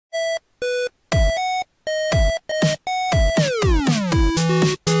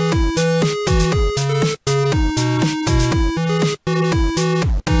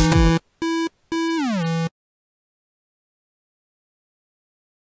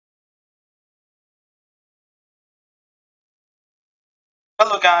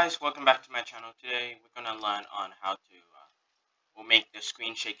Hello guys, welcome back to my channel. Today we're gonna learn on how to we'll make the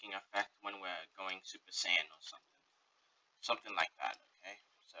screen shaking effect when we're going Super Saiyan or something like that. Okay,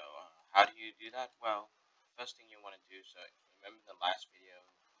 so how do you do that? Well, first thing you want to do. So remember the last video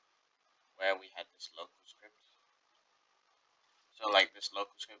where we had this local script. So like this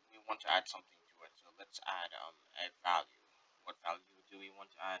local script, we want to add something to it. So let's add a value. What value do we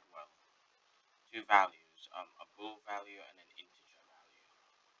want to add? Well, two values, a bool value and an integer value.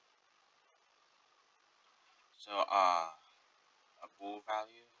 So a bool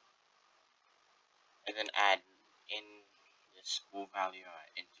value, and then add in this bool value or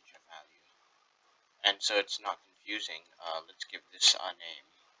integer value. And so it's not confusing, let's give this a name.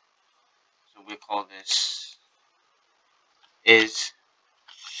 So we'll call this is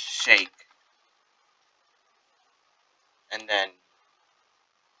shake, and then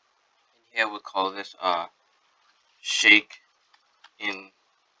in here we'll call this shake intensity.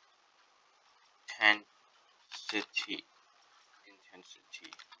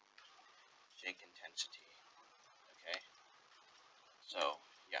 Shake intensity. Okay, so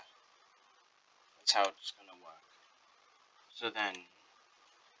yeah, that's how it's gonna work. So then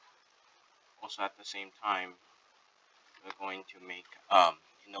also at the same time we're going to make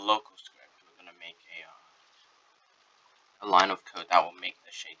in the local script we're going to make a line of code that will make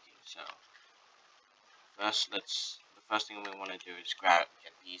the shaking. So the first thing we want to do is get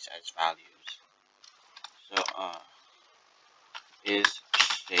these as values. So is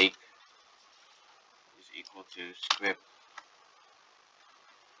shake is equal to script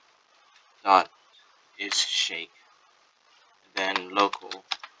dot is shake, then local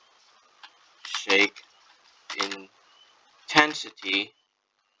shake intensity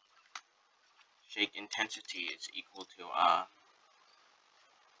is equal to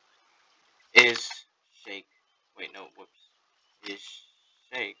is shake, wait, no, whoops, is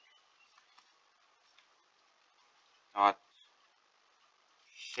shake dot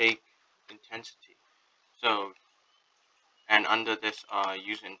shake intensity. So, and under this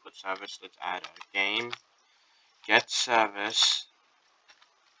user input service, let's add a game get service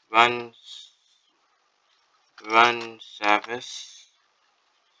run service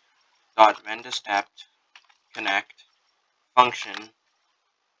dot render stepped connect function,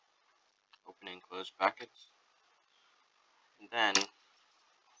 open and close brackets, and then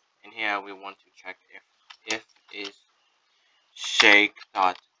in here we want to check if is shake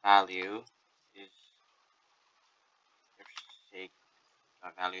dot value is if shake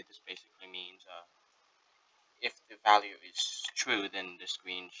dot value. This basically means if the value is true, then the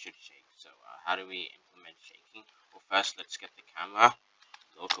screen should shake. So how do we implement shaking? Well, first let's get the camera.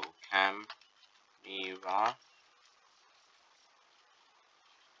 Local cam mirror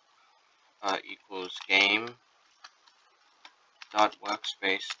equals game dot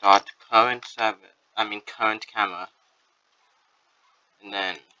workspace dot current camera, and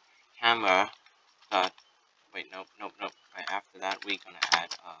then camera dot right after that we're gonna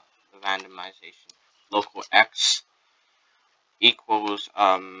add the randomization. Local x equals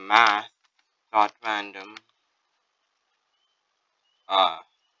math dot random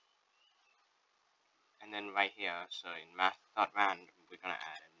and then right here, so in math dot random we're gonna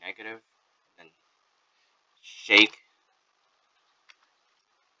add a negative, then shake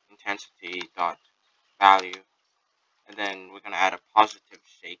intensity dot value, and then we're gonna add a positive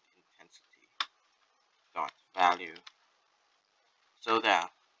shake intensity dot value. So there.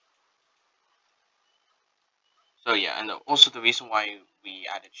 So yeah, and also the reason why we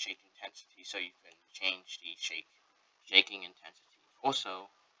added shake intensity, so you can change the shaking intensity. Also,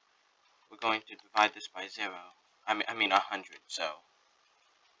 we're going to divide this by 0. I mean 100. So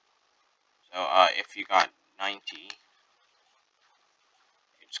if you got 90,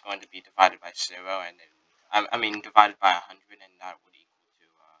 it's going to be divided by 0, and then divided by 100, and that would equal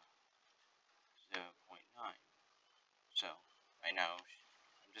to 0.9. So right now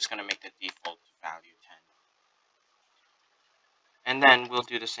I'm just gonna make the default value 10. And then we'll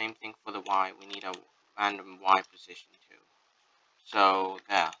do the same thing for the y. We need a random y position too. So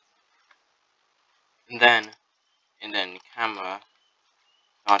there. And then camera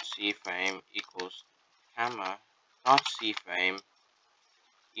dot cframe equals camera dot cframe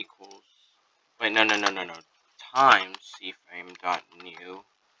equals times cframe dot new,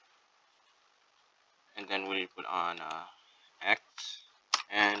 and then we put on x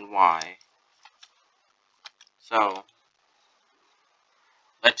and y. So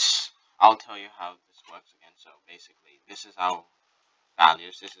I'll tell you how this works again. So basically, this is our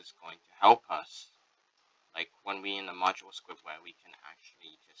values. This is going to help us, like when we in the module script, where we can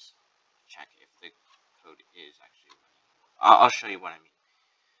actually just check if the code is actually running. I'll show you what I mean.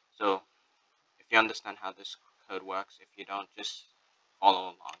 So if you understand how this code works, if you don't, just follow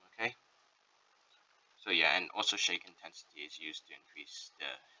along, okay? So yeah, and also shake intensity is used to increase the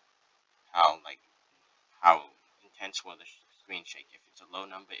how intense will the screen shake. If it's a low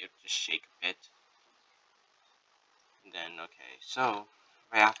number, it will just shake a bit. And then okay, so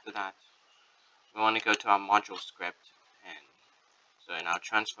right after that, we want to go to our module script, and so in our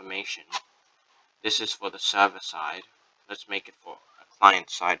transformation, this is for the server side. Let's make it for a client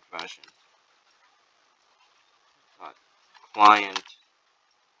side version. But client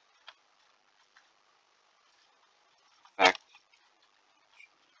effect,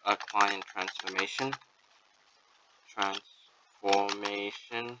 a client transformation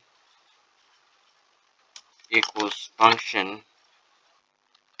equals function.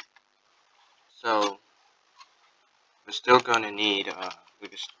 So we're still going to need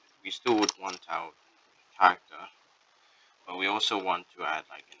we still would want our character, but we also want to add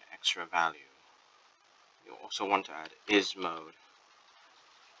like an extra value. We also want to add is mode.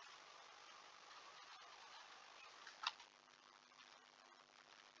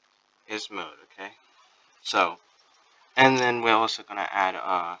 Okay? So, and then we're also gonna add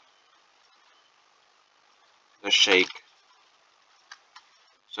the shake.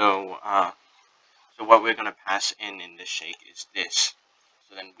 So so what we're gonna pass in the shake is this.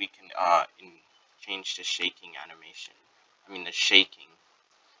 So then we can change the shaking animation. I mean the shaking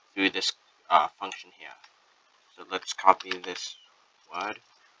through this function here. So let's copy this word.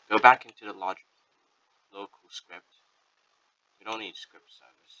 Go back into the local script. We don't need script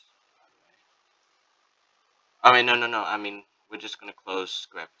service, by the way. I mean, no. I mean, we're just gonna close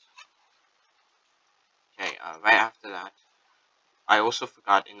script. Okay. Right after that, I also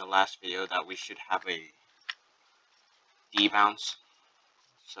forgot in the last video that we should have a debounce.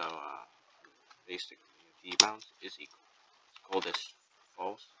 So basically, debounce is equal. Let's call this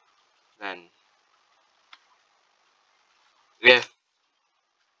false. Then if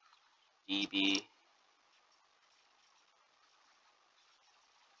db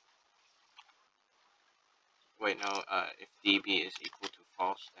if db is equal to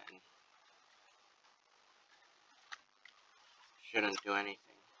false, then shouldn't do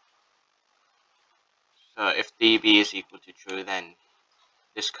anything. So if db is equal to true, then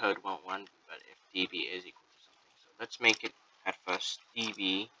this code won't run, but if db is equal to something. So let's make it at first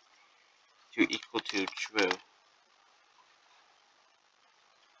db to equal to true.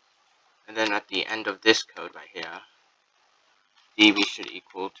 And then at the end of this code right here, db should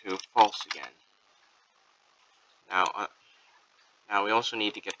equal to false again. Now we also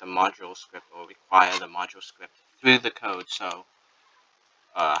need to get the module script, or require the module script through the code. So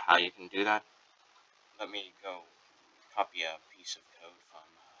how you can do that? Let me go copy a piece of code from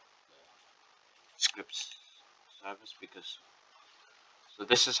the scripts service, because so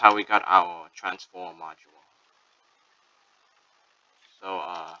this is how we got our transform module. So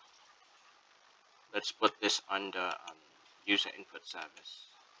let's put this under user input service.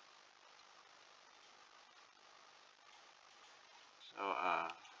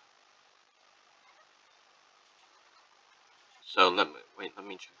 So let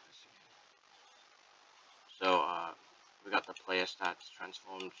me check this again. So we got the player stats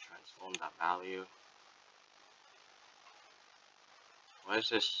transform that value. What is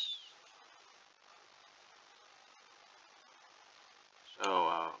this? So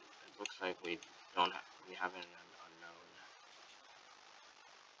it looks like we have an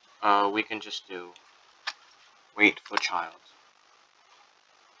unknown. We can just do wait for child.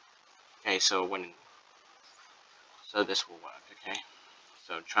 Okay, so this will work. Okay,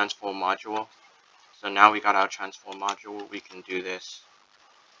 so transform module. So now we got our transform module. We can do this.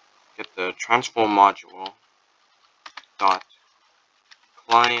 Get the transform module dot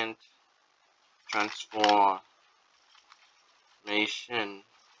client transformation.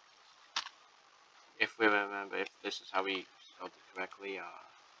 If we remember, if this is how we spelled it correctly,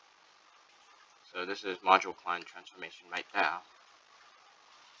 so this is module client transformation right there.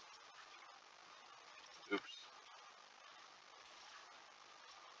 Oops.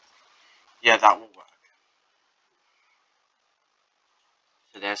 Yeah, that will work.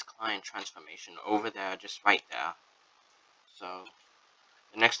 So there's client transformation over there, just right there. So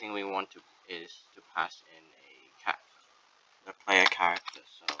the next thing we want is to pass in the player character.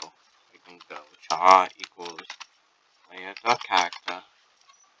 So we can go char equals player.character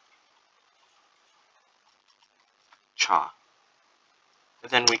char.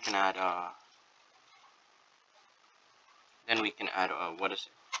 But then we can add what is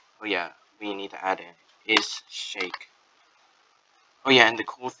it? Oh yeah, we need to add an is shake. Oh yeah, and the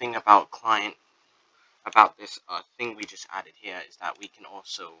cool thing about client about this thing we just added here is that we can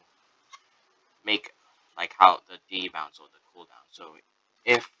also make like how the D bounce or the cooldown. So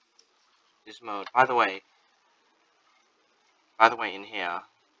if this mode, by the way, in here,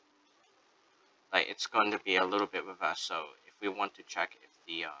 like it's going to be a little bit reversed. So if we want to check if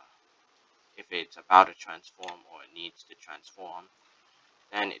the if it's about to transform or it needs to transform,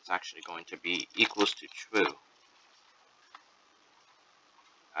 then it's actually going to be equals to true.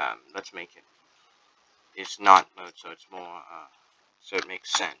 Let's make it, it's not mode, so it's more, so it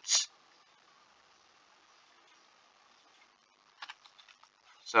makes sense.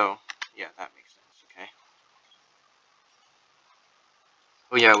 So, yeah, that makes sense, okay.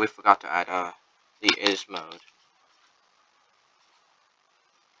 Oh yeah, we forgot to add, the is mode.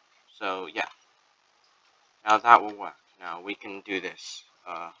 So, yeah. Now that will work. Now we can do this,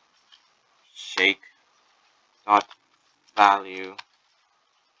 shake dot value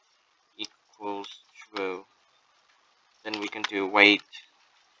equals true. Then we can do wait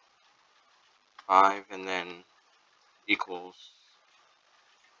 5 and then equals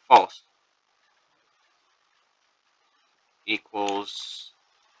false equals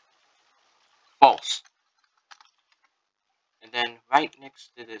false. And then right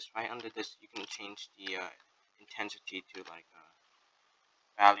next to this, right under this, you can change the intensity to like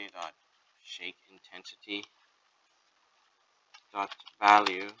value dot shake intensity dot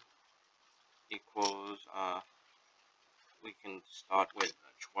value equals we can start with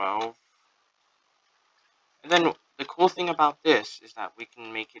 12. And then the cool thing about this is that we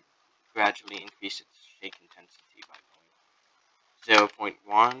can make it gradually increase its shake intensity by going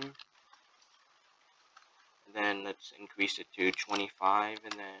 0.1, and then let's increase it to 25,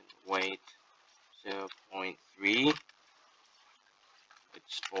 and then wait 0.3,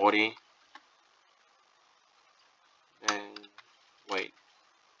 it's 40, then wait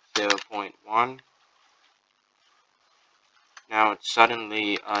 0.1, now it's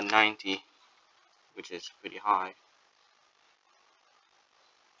suddenly 90, which is pretty high.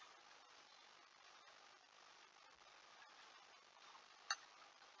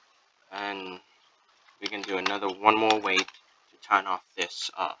 And we can do one more wait to turn off this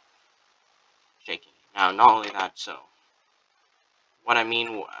shaking. Now, not only that, so what I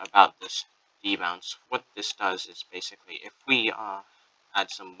mean about this debounce, what this does is basically if we add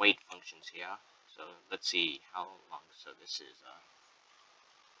some wait functions here. So let's see how long. So this is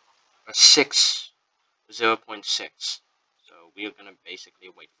a 0.6. So we are gonna basically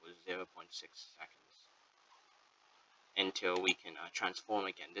wait for 0.6 seconds until we can transform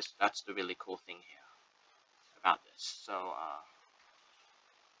again. That's the really cool thing here about this. So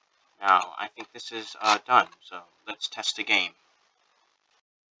now I think this is done. So let's test the game.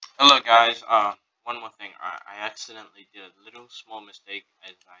 Hello guys. One more thing. I accidentally did a little small mistake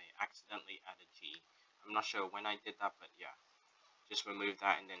as I accidentally added G. I'm not sure when I did that, but yeah, just remove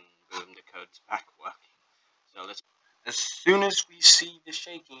that and then boom, the code's back working. So let's. As soon as we see the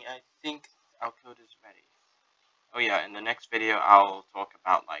shaking, I think our code is ready. Oh yeah, in the next video I'll talk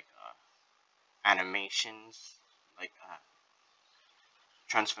about like animations, like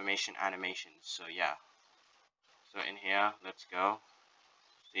transformation animations. So yeah. So in here, let's go.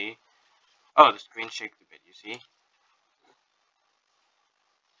 See? Oh, the screen shaked a bit. You see?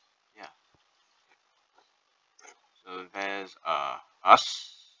 Yeah. So there's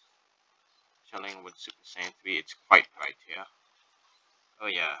us chilling with Super Saiyan 3. It's quite bright here. Oh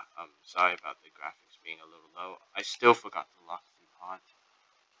yeah. Sorry about the graphics being a little low. I still forgot to lock the part.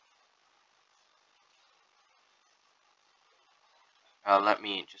 Let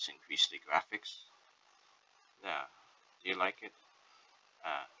me just increase the graphics. There. Do you like it?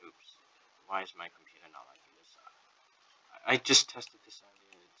 Oops. Why is my computer not liking this? I just tested this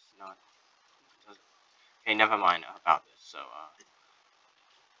earlier. It's not. It doesn't. Okay, never mind about this.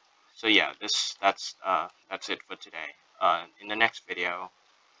 So yeah, that's it for today. In the next video,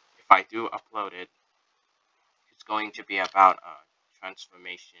 if I do upload it, it's going to be about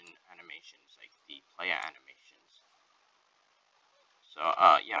transformation animations, like the player animations. So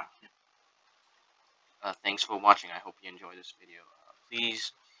yeah. Thanks for watching. I hope you enjoyed this video.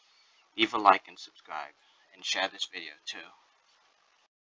 Please leave a like and subscribe, and share this video too.